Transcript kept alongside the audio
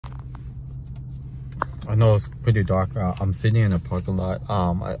I know it's pretty dark. I'm sitting in a parking lot.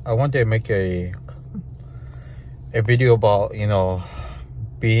 I wanted to make a video about,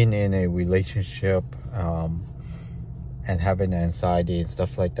 being in a relationship, and having anxiety and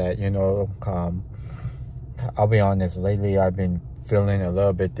stuff like that. I'll be honest, lately I've been feeling a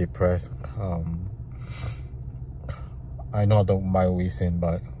little bit depressed. I know my reason,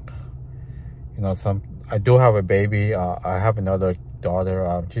 but I do have a baby. I have another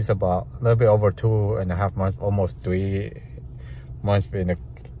daughter. She's about a little bit over 2.5 months, almost 3 months,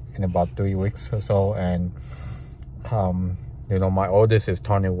 in about 3 weeks or so. And my oldest is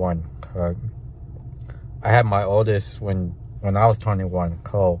 21. I had my oldest when I was 21.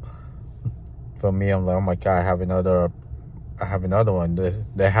 So for me, I'm like, oh my God, I have another one.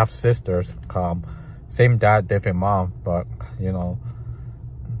 They have sisters. Same dad, different mom, but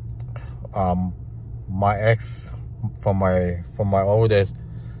my ex from my oldest,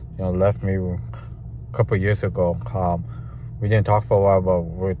 left me a couple years ago. We didn't talk for a while, but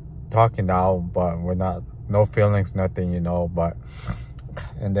we're talking now, but we're not, no feelings, nothing, but,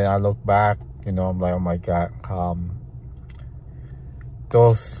 and then I look back, I'm like, oh my God,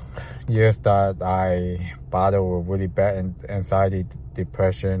 those years that I battled with really bad anxiety,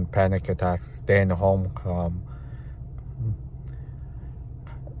 depression, panic attacks, staying home,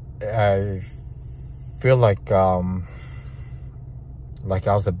 I feel like I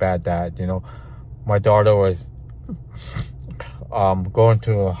was a bad dad. My daughter was going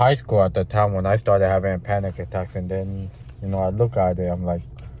to high school at the time when I started having panic attacks, and then I look at it, I'm like,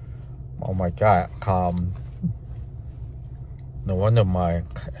 oh my God, no wonder my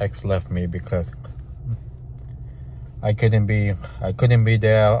ex left me, because I couldn't be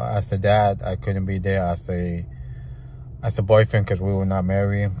there as a dad. I couldn't be there as a boyfriend, because we were not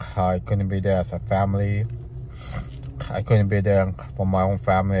married. I couldn't be there as a family. I couldn't be there for my own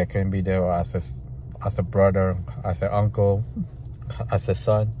family. I couldn't be there as a brother, as an uncle, as a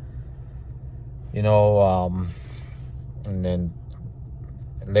son. And then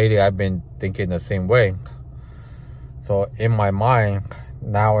lately I've been thinking the same way. So in my mind,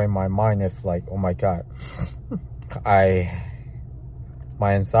 it's like, oh my God,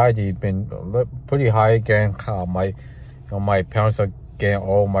 my anxiety been pretty high again. My parents are getting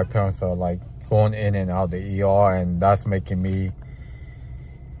old. My parents are like going in and out of the ER, and that's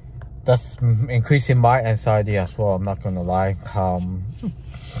increasing my anxiety as well. I'm not gonna lie.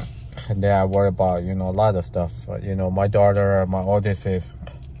 And then I worry about, a lot of stuff. My daughter, my oldest, is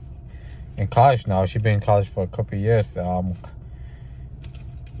in college now. She's been in college for a couple of years. And,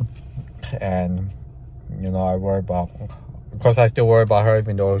 I worry about, of course, I still worry about her,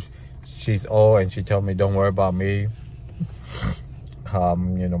 even though she's old, and she tells me, don't worry about me.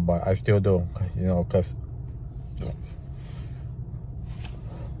 But I still do, because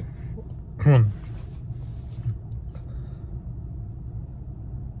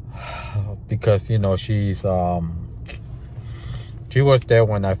because she was there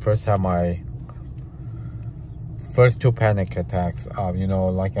when I first had my first 2 panic attacks.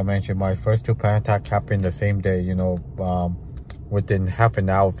 Like I mentioned, my first 2 panic attacks happened the same day, within half an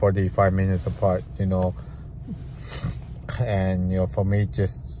hour, 45 minutes apart, and for me,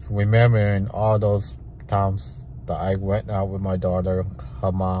 just remembering all those times that I went out with my daughter,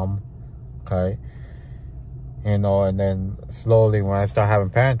 her mom, okay, and then slowly, when I start having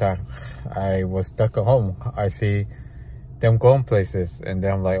panic attacks, I was stuck at home. I see them going places, and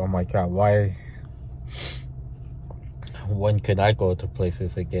then I'm like, oh my God, why? When can I go to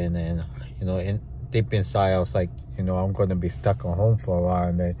places again? And deep inside, I was like, I'm gonna be stuck at home for a while,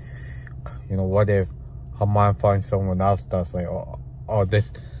 and then what if her mom finds someone else that's like, oh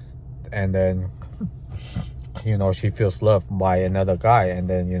this, and then she feels loved by another guy, and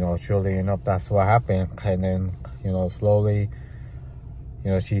then surely enough, that's what happened. And then slowly,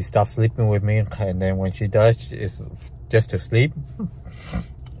 she stops sleeping with me, and then when she does, it's just to sleep.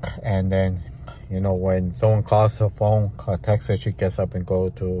 And then when someone calls her phone, her text her, she gets up and go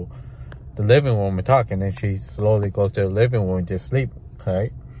to the living room and talk, and then she slowly goes to the living room and just sleep.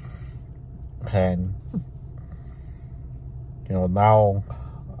 Okay. And now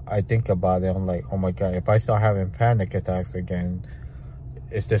I think about it, I'm like, oh my God, if I start having panic attacks again,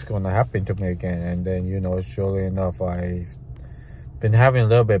 is this going to happen to me again? And then surely enough, I been having a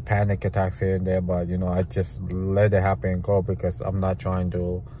little bit of panic attacks here and there, but I just let it happen and go, because I'm not trying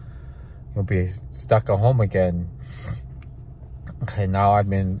to be stuck at home again. Okay, now I've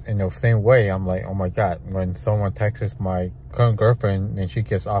been in the same way. I'm like, oh my God, when someone texts my current girlfriend and she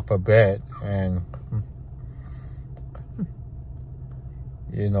gets off her bed and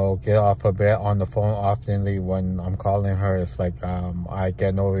get off her bed on the phone oftenly when I'm calling her, it's like I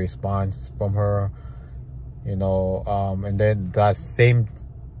get no response from her. you know, and then that same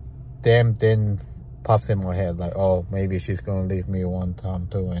damn thing pops in my head, like, oh, maybe she's gonna leave me one time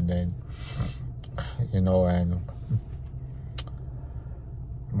too. And then, you know, and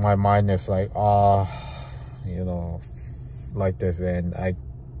my mind is like, you know, like this. And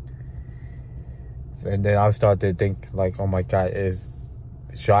then I started to think, like, oh my God,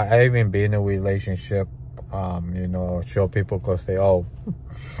 should I even be in a relationship? You know, sure, people could say, oh,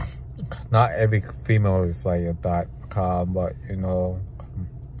 not every female is like that, but, you know,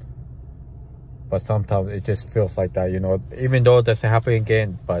 but sometimes it just feels like that, you know, even though it doesn't happen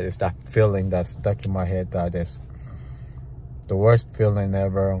again, but it's that feeling that's stuck in my head that is the worst feeling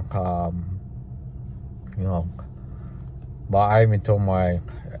ever, you know. But I even told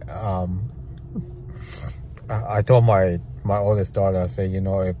I told my oldest daughter, I said, you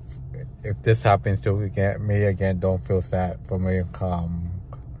know, if this happens to me again, don't feel sad for me,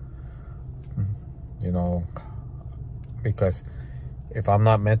 you know, because if I'm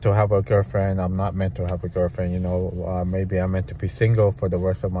not meant to have a girlfriend, I'm not meant to have a girlfriend, you know. Maybe I'm meant to be single for the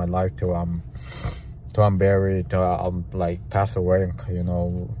rest of my life till I'm buried, till I'm like pass away, you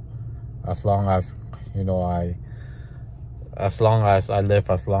know. As long as, you know, as long as I live,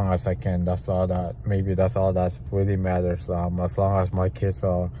 as long as I can, that's all that really matters. As long as my kids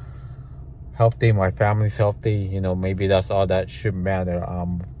are healthy, my family's healthy, you know, maybe that's all that should matter.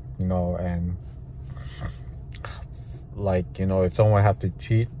 You know, and like, you know, if someone has to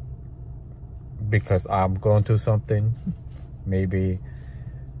cheat because I'm going through something, maybe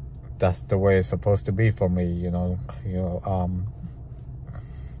that's the way it's supposed to be for me, you know.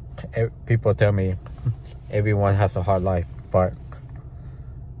 People tell me everyone has a hard life, but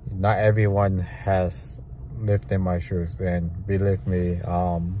not everyone has lived in my shoes. And believe me,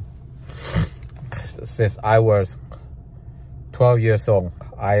 since I was 12 years old,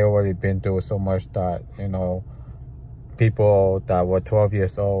 I already been through so much that, you know, people that were 12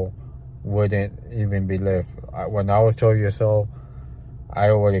 years old wouldn't even believe. When I was 12 years old, I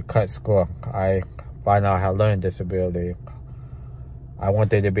already cut school. I found out I had learning disability. I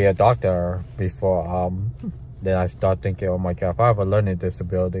wanted to be a doctor before. Then I started thinking, oh my God, if I have a learning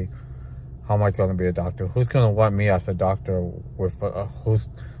disability, how am I going to be a doctor? Who's going to want me as a doctor? With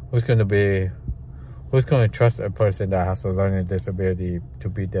who's going to trust a person that has a learning disability to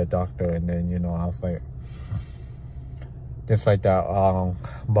be their doctor? And then, you know, I was like, just like that.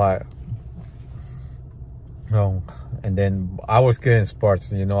 But no. And then I was good in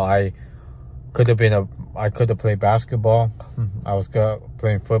sports. You know, I could have played basketball. I was good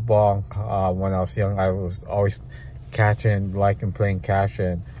playing football. When I was young, I was always liking playing catch.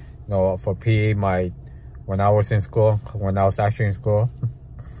 And, you know, for PE, when I was actually in school,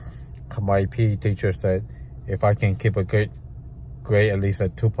 my PE teacher said if I can keep a good grade, at least a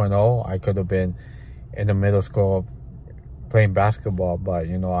 2.0, I could have been in the middle school playing basketball. But,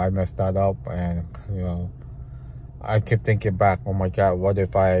 you know, I messed that up. And, you know, I kept thinking back, oh my God, what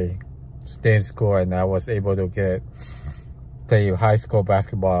if I stay in school and I was able to play high school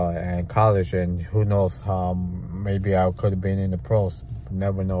basketball and college, and who knows, maybe I could have been in the pros.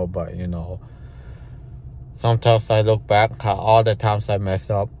 Never know. But, you know, sometimes I look back at all the times I messed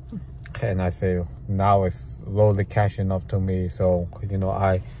up, and I say now it's slowly catching up to me. So, you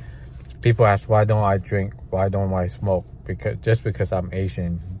know, people ask, why don't I drink? Why don't I smoke? Just because I'm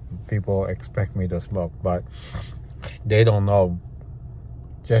Asian, people expect me to smoke, but they don't know.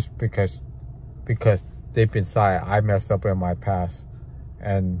 Just because deep inside I messed up in my past,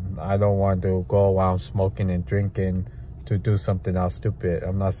 and I don't want to go around smoking and drinking to do something else stupid.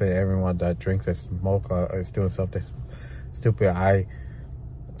 I'm not saying everyone that drinks and smokes is doing something stupid. I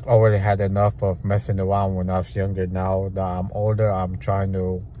already had enough of messing around when I was younger. Now that I'm older, I'm trying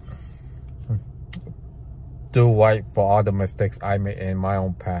to do right for all the mistakes I made in my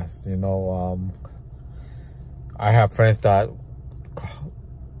own past. You know, I have friends that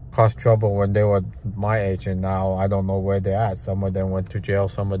caused trouble when they were my age, and now I don't know where they're at. Some of them went to jail,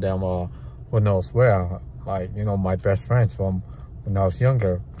 some of them are who knows where. Like, you know, my best friends from when I was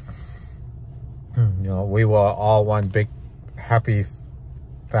younger, you know, we were all one big happy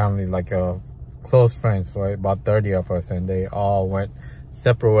family, like close friends, right? About 30 of us, and they all went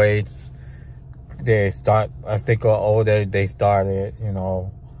separate ways. As they got older, they started, you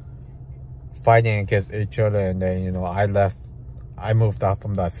know, fighting against each other. And then, you know, I moved out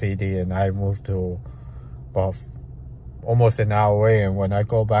from that city, and I moved to about almost an hour away. And when I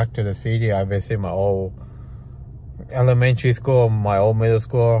go back to the city, I visit my old elementary school, my old middle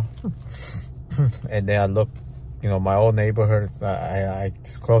school, and then I look, you know, my old neighborhood. I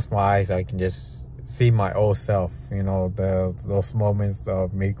just close my eyes, I can just see my old self, you know, those moments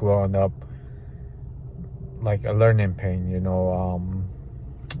of me growing up like a learning pain, you know.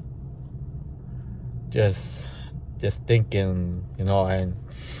 Just thinking, you know. And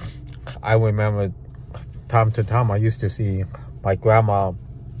I remember time to time I used to see my grandma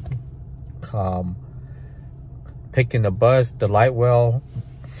taking the bus, the light well,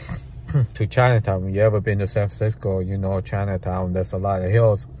 to Chinatown. You ever been to San Francisco? You know Chinatown. There's a lot of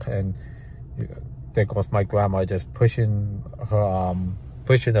hills, and there goes my grandma just pushing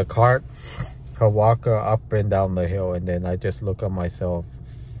the cart, her walker up and down the hill. And then I just look at myself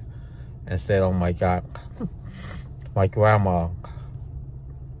and said, "Oh my God, my grandma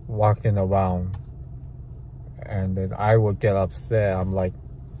walking around." And then I would get upset. I'm like,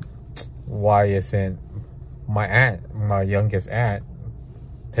 why isn't my aunt, my youngest aunt,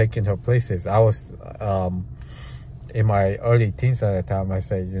 taking her places? I was in my early teens at the time. I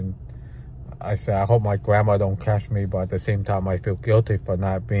said, I hope my grandma don't catch me, but at the same time, I feel guilty for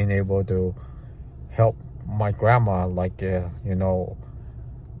not being able to help my grandma, like, you know,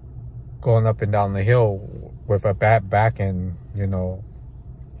 going up and down the hill with a bad back, and, you know,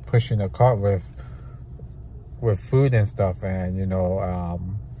 pushing a cart with food and stuff. And, you know,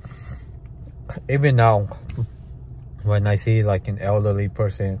 even now, when I see like an elderly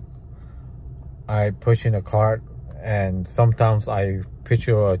person, I push in a cart, and sometimes I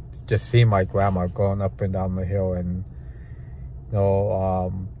picture or just see my grandma going up and down the hill. And, you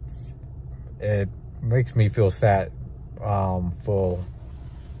know, it makes me feel sad,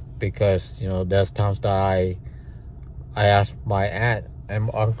 because, you know, there's times that I ask my aunt and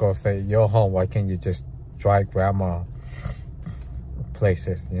uncle, say, "You're home, why can't you just drive grandma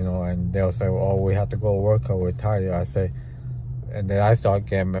places?" You know. And they'll say, "Oh, we have to go work, or we're tired." I say, and then I start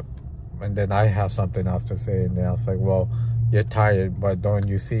getting, and then I have something else to say, and then I was like, "Well, you're tired, but don't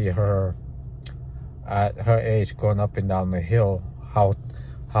you see her at her age going up and down the hill? How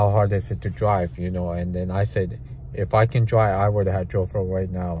hard is it to drive?" You know. And then I said, if I can drive, I would have drove her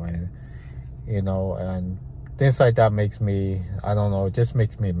right now. And, you know, and things like that makes me, I don't know, it just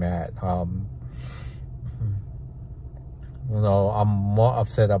makes me mad. You know, I'm more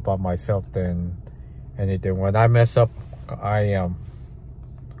upset about myself than anything. When I mess up, I am,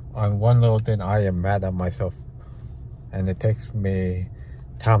 on one little thing, I am mad at myself. And it takes me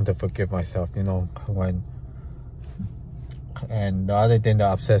time to forgive myself, you know. And the other thing that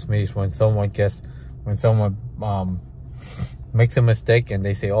upsets me is when someone makes a mistake, and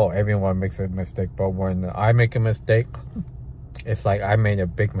they say, "Oh, everyone makes a mistake." But when I make a mistake, it's like I made a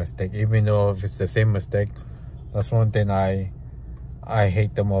big mistake, even though if it's the same mistake. That's one thing I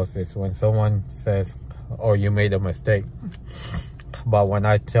hate the most, is when someone says, "Oh, you made a mistake." But when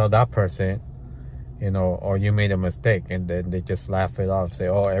I tell that person, you know, "Oh, you made a mistake," and then they just laugh it off, say,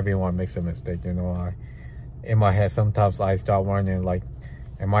 "Oh, everyone makes a mistake," you know. In my head, sometimes I start wondering, like,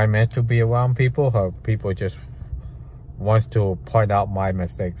 am I meant to be around people, or people just wants to point out my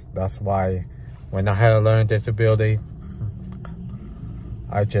mistakes? That's why when I had a learning disability,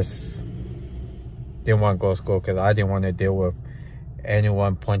 I just didn't want to go to school, because I didn't want to deal with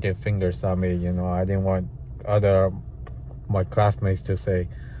anyone pointing fingers at me, you know. I didn't want my classmates to say,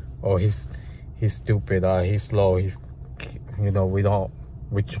 "Oh, he's stupid, he's slow, he's," you know.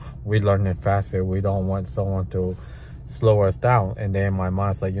 We learn it faster. We don't want someone to slow us down. And then my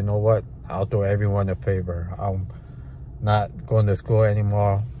mind's like, you know what? I'll do everyone a favor. I'm not going to school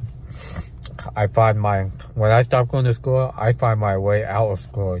anymore. When I stop going to school, I find my way out of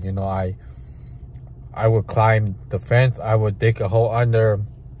school. You know, I would climb the fence. I would dig a hole under.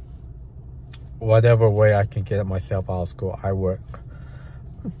 Whatever way I can get myself out of school, I work.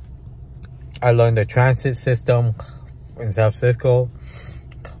 I learned the transit system in San Francisco.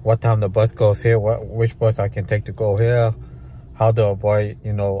 What time the bus goes here, which bus I can take to go here, how to avoid,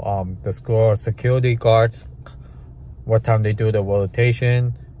 you know, the school security guards, what time they do the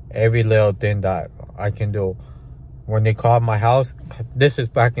rotation, every little thing that I can do. When they call my house, this is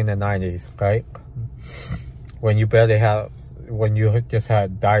back in the 90s, right? When you just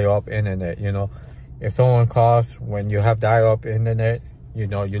had dial-up internet, you know. If someone calls when you have dial-up internet, you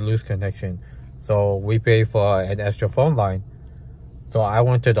know, you lose connection. So we pay for an extra phone line. So I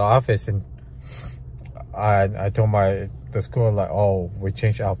went to the office, and I told the school, like, "Oh, we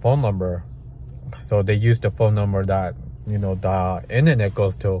changed our phone number." So they used the phone number that, you know, the internet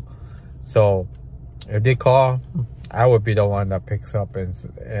goes to. So if they call, I would be the one that picks up.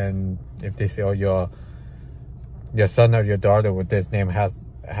 And if they say, "Oh, your son or your daughter with this name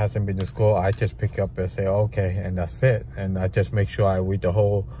hasn't been to school," I just pick up and say, "Okay," and that's it. And I just make sure I read the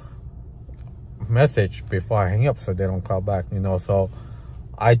whole message before I hang up, so they don't call back, you know. So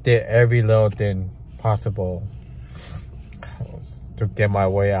I did every little thing possible to get my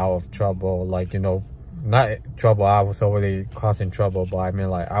way out of trouble, like, you know, not trouble, I was already causing trouble, but I mean,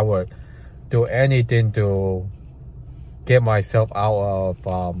 like, I would do anything to get myself out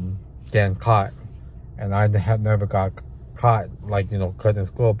of getting caught. And I have never got caught, like, you know, cutting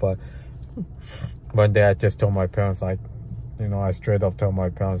school. But one day I just told my parents, like, you know, I straight up told my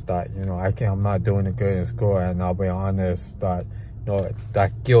parents that, you know, I'm not doing it good in school. And I'll be honest that, you know,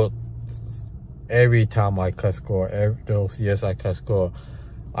 that guilt, every time I cut school, those years I cut school,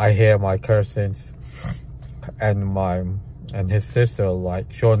 I hear my cousins and his sister,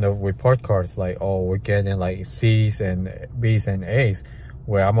 like, showing the report cards, like, oh, we're getting like C's and B's and A's,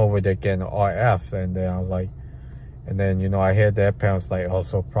 where I'm over there getting all F's. And then I was like, and then, you know, I hear their parents, like, oh,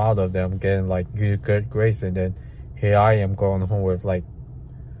 so proud of them getting like good grades. And then here I am going home with, like,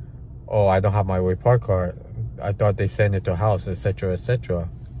 oh, I don't have my report card, I thought they sent it to house, etc., etc.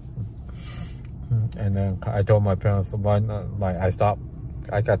 And then I told my parents, like,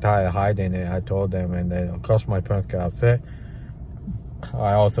 I got tired of hiding it. I told them, and then of course my parents got upset.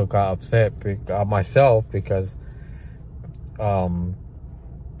 I also got upset myself because, you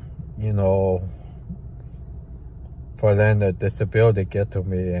know, for then the disability get to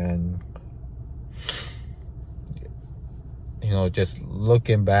me. And, you know, just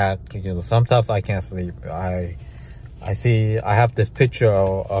looking back, you know, sometimes I can't sleep. I have this picture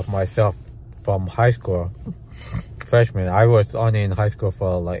of myself from high school, freshman. I was only in high school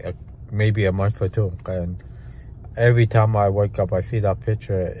for like maybe a month or two, and every time I wake up, I see that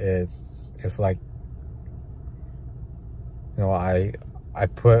picture. It's like, you know, I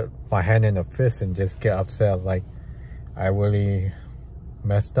put my hand in a fist and just get upset, like I really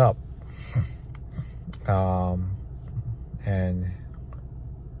messed up. And,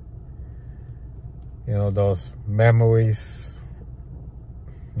 you know, those memories,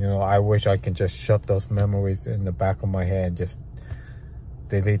 you know, I wish I can just shove those memories in the back of my head and just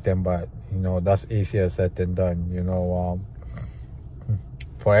delete them. But, you know, that's easier said than done. You know,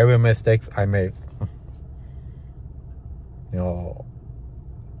 for every mistakes I make, you know,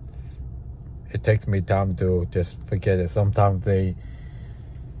 it takes me time to just forget it. Sometimes they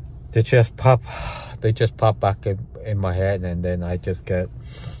just pop back in my head, and then I just get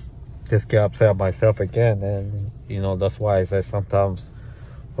upset at myself again. And, you know, that's why I say sometimes,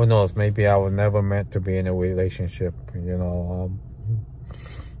 who knows, maybe I was never meant to be in a relationship, you know.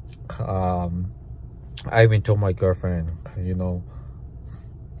 I even told my girlfriend, you know,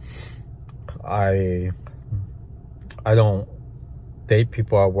 I don't date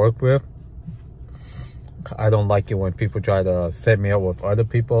people I work with. I don't like it when people try to set me up with other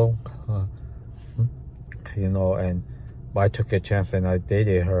people, you know. And but I took a chance and I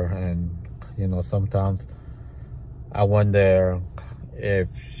dated her. And, you know, sometimes I wonder if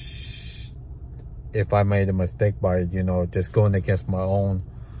I made a mistake by, you know, just going against my own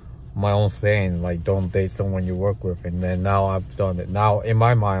saying, like, don't date someone you work with. And then now I've done it. Now in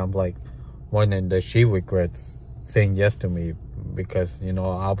my mind, I'm like wondering that she regrets saying yes to me, because, you know,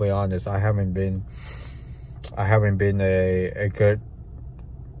 I'll be honest, I haven't been a good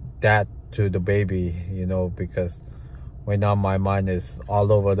dad to the baby, you know, because right now my mind is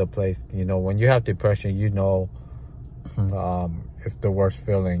all over the place. You know, when you have depression, you know, it's the worst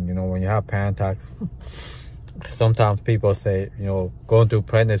feeling. You know, when you have panic attacks, sometimes people say, you know, going through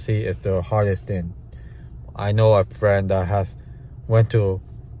pregnancy is the hardest thing. I know a friend that went to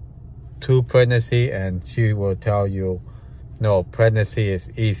 2 pregnancy, and she will tell you, no, pregnancy is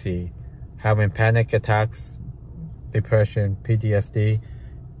easy. Having panic attacks, depression, PTSD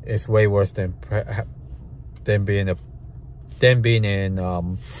is way worse than being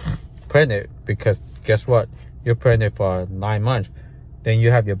pregnant. Because guess what? You're pregnant for 9 months, then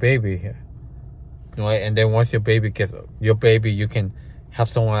you have your baby, right? And then once your baby gets you can have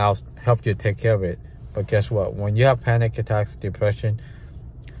someone else help you take care of it. But guess what? When you have panic attacks, depression,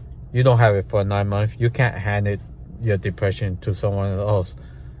 you don't have it for 9 months. You can't hand your depression to someone else.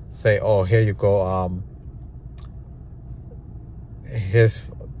 Say, oh, here you go. Here's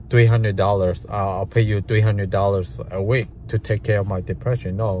 $300. I'll pay you $300 a week to take care of my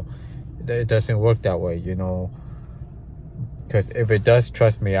depression. No, it doesn't work that way, you know. Because if it does,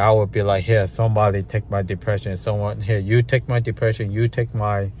 trust me, I would be like, here, somebody take my depression. Someone here, you take my depression. You take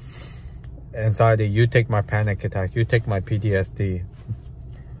my anxiety. You take my panic attack. You take my PTSD.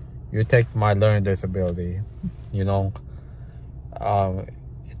 You take my learning disability. You know,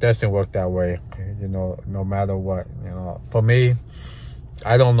 it doesn't work that way. You know, no matter what. You know, for me,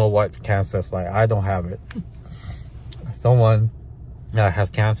 I don't know what cancer is like. I don't have it. Someone that has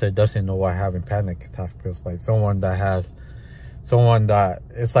cancer doesn't know what having panic attack feels like. Someone that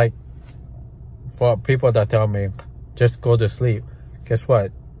it's like, for people that tell me just go to sleep, guess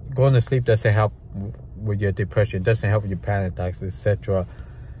what? Going to sleep doesn't help with your depression. It doesn't help your panic attacks, etc.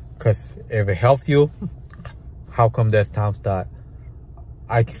 Because if it helps you, how come there's times that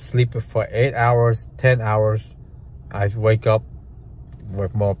I can sleep for 8 hours, 10 hours, I wake up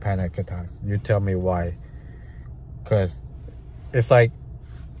with more panic attacks? You tell me why. Because it's like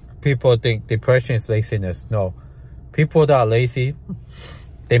people think depression is laziness. No. People that are lazy,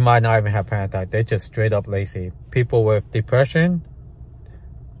 they might not even have panic attack. They're just straight up lazy. People with depression,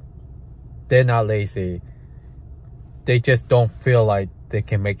 they're not lazy. They just don't feel like they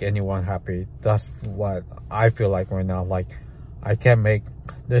can make anyone happy. That's what I feel like right now. Like, I can't make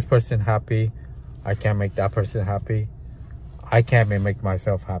this person happy. I can't make that person happy. I can't even make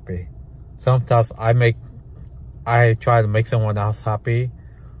myself happy. Sometimes I try to make someone else happy,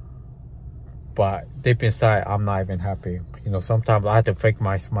 but deep inside, I'm not even happy. You know, sometimes I have to fake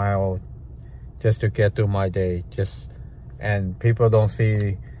my smile just to get through my day. And people don't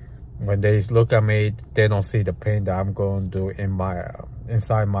see, when they look at me, they don't see the pain that I'm going through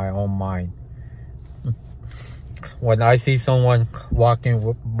inside my own mind. When I see someone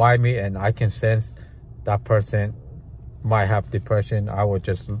walking by me and I can sense that person might have depression, I would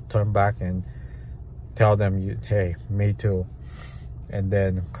just turn back and tell them, hey, me too. And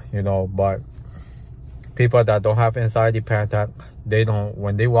then, you know, but people that don't have anxiety, panic attack, they don't,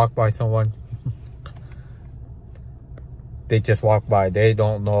 when they walk by someone, they just walk by. They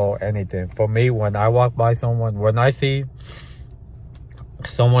don't know anything. For me, when I walk by someone, when I see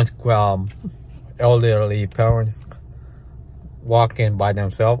someone's elderly parents walking by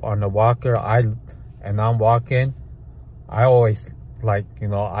themselves on the walker, and I'm walking, I always, like, you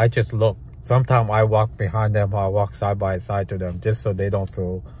know, I just look. Sometimes I walk behind them, or I walk side by side to them, just so they don't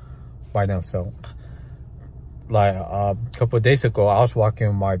feel by themselves. Like a couple of days ago, I was walking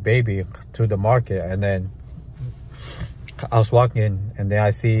with my baby to the market, and then I was walking, and then I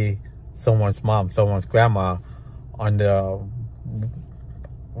see someone's mom, someone's grandma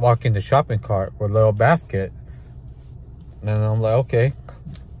walking the shopping cart with a little basket. And I'm like, okay,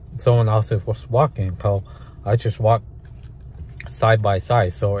 someone else was walking, so I just walked side by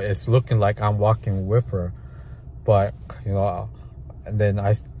side, so it's looking like I'm walking with her. But, you know, and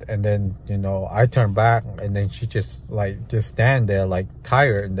then you know, I turn back, and then she just stand there like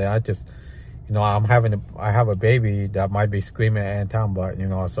tired, and then I just, you know, I have a baby that might be screaming at any time, but, you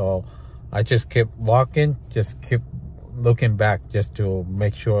know, so I just keep walking, just keep looking back just to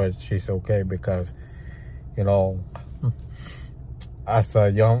make sure she's okay, because, you know,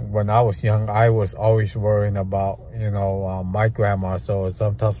 when I was young, I was always worrying about, you know, my grandma. So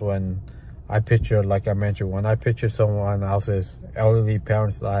sometimes when I picture, like I mentioned, when I picture someone else's elderly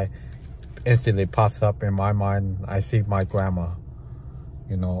parents, I instantly pops up in my mind, I see my grandma.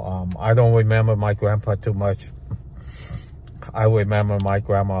 You know, I don't remember my grandpa too much. I remember my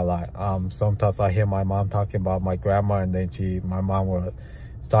grandma a lot. Sometimes I hear my mom talking about my grandma, and then my mom will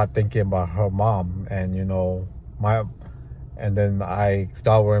start thinking about her mom, and, you know, and then I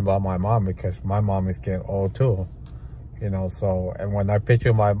start worrying about my mom, because my mom is getting old too. You know, so, and when I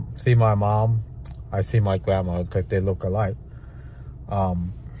see my mom, I see my grandma, because they look alike.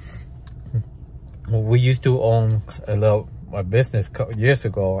 We used to own a business years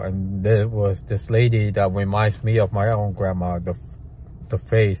ago, and there was this lady that reminds me of my own grandma. The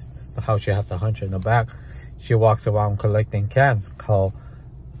face, how she has a hunch in the back. She walks around collecting cans. How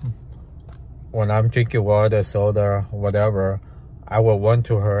when I'm drinking water, soda, whatever, I will run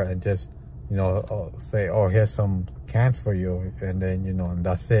to her and just, you know, say, oh, here's some cans for you, and then, you know, and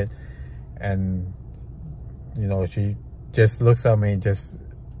that's it. And, you know, she just looks at me, just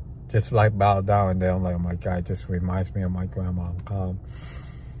like bow down, and then I'm like, oh my God, it just reminds me of my grandma.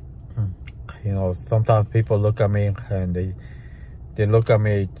 You know, sometimes people look at me, and they look at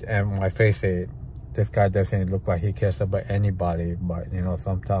me, and my face say, this guy doesn't look like he cares about anybody. But, you know,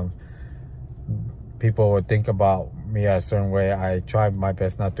 sometimes people would think about me a certain way. I try my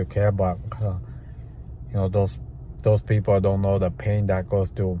best not to care, but you know, those people don't know the pain that goes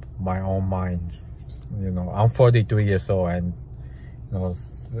through my own mind. You know, I'm 43 years old, and, you know,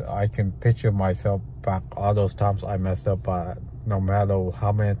 I can picture myself back all those times I messed up. But no matter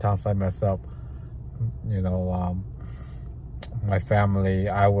how many times I messed up, you know, my family,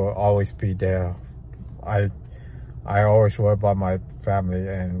 I will always be there. I always worry about my family,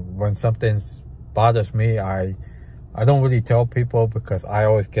 and when something bothers me, I don't really tell people, because I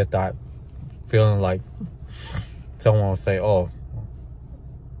always get that feeling like someone will say, oh,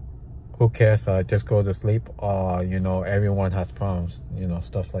 who cares, just go to sleep, or, you know, everyone has problems, you know,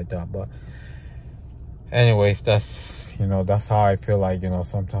 stuff like that. But anyways, that's, you know, that's how I feel like, you know,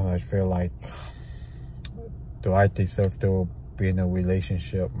 sometimes I feel like, do I deserve to be in a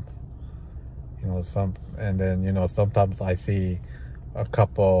relationship? you know, and then, you know, sometimes I see a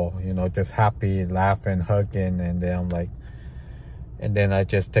couple, you know, just happy, laughing, hugging, and then I'm like, and then I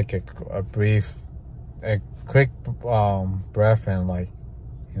just take a quick breath, and like,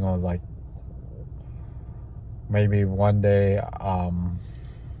 you know, like maybe one day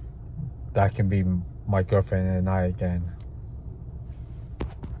that can be my girlfriend and I again.